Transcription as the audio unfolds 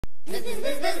It's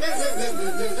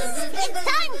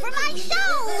time for my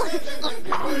show!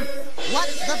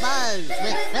 What's the Buzz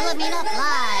with Philomena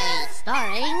Fly,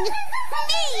 starring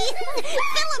Me!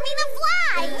 Philomena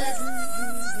Fly!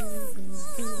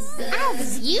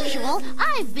 As usual,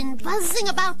 I've been buzzing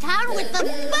about town with the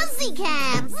Buzzy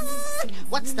Cam.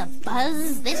 What's the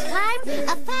buzz this time?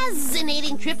 A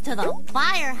fascinating trip to the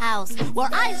Firehouse, where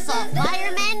I saw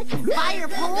firemen, fire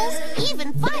poles,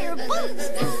 even fire boots.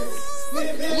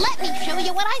 Let me show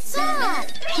you what I saw.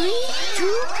 3,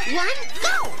 2, 1,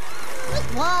 go!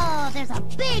 Whoa, there's a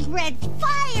big red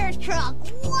fire truck.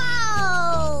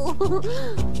 Whoa!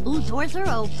 Ooh, doors are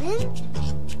open.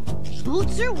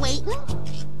 Boots are waiting.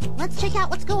 Let's check out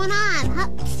what's going on. Huh?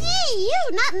 See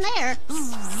you, not in there.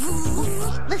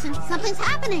 Listen, something's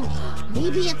happening.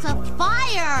 Maybe it's a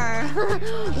fire.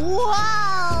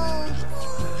 Whoa!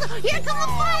 Here come the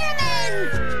firemen!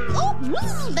 Oh,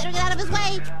 better get out of his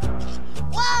way.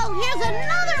 Whoa, here's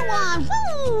another one.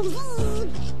 Woo!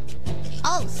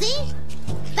 Oh, see?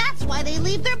 That's why they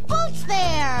leave their boots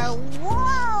there.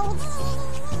 Whoa!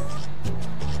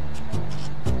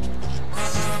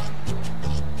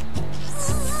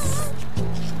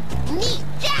 Neat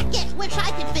jacket. Wish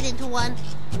I could fit into one.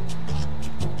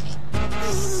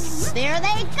 There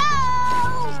they go!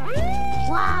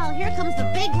 Wow, here comes the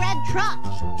big red truck.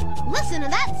 Listen to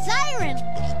that siren.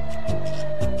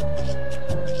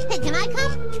 Hey, can I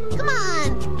come? Come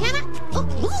on. Can I?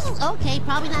 Oh, okay,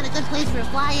 probably not a good place for a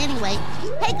fly anyway.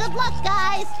 Hey, good luck,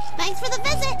 guys. Thanks for the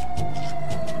visit.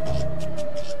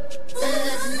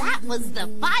 That was the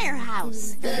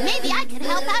Firehouse. Maybe I could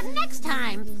help out next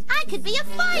time. I could be a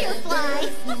firefly.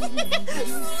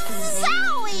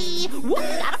 Zowie! Whoop,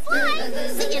 gotta fly.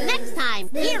 See you next time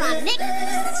here on Nick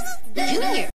Jr.